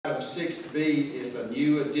Item 6B is a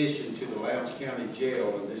new addition to the Lowndes County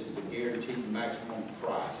Jail, and this is a guaranteed maximum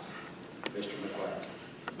price. Mr.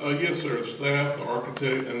 McLeod. Yes, sir. Staff, the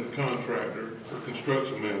architect, and the contractor, or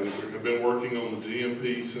construction manager, have been working on the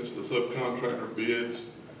GMP since the subcontractor bids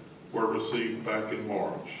were received back in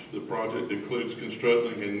March. The project includes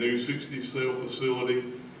constructing a new 60-cell facility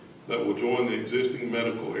that will join the existing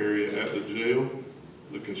medical area at the jail.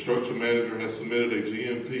 The construction manager has submitted a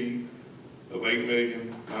GMP of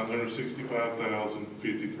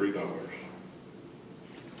 $8,965,053.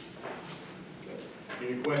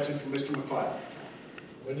 Any questions from Mr. McLeod?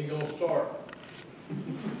 When are you gonna start?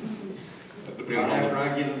 That depends After on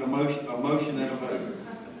I get a motion and a vote.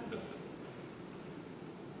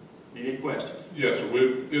 Any questions? yes, sir.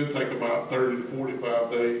 It'll take about 30 to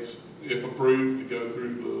 45 days, if approved, to go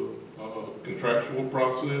through the contractual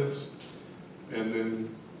process and then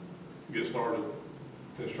get started.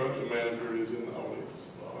 Construction manager is in the audience.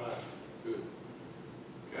 All right, good.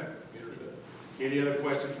 Okay. Interesting. Any other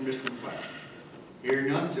questions from Mr. McLeod?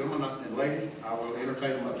 Hearing none, gentlemen and ladies, I will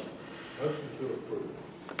entertain a motion. Motion to approve.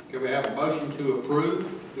 Can we have a motion to approve?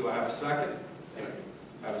 Do I have a second? Second.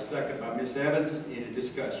 I have a second by Ms. Evans. Any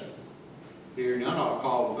discussion? Hearing none, I'll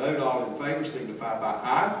call the vote. All in favor signify by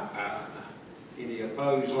aye. Aye. Any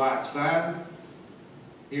opposed, like sign.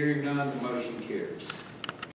 Hearing none, the motion carries.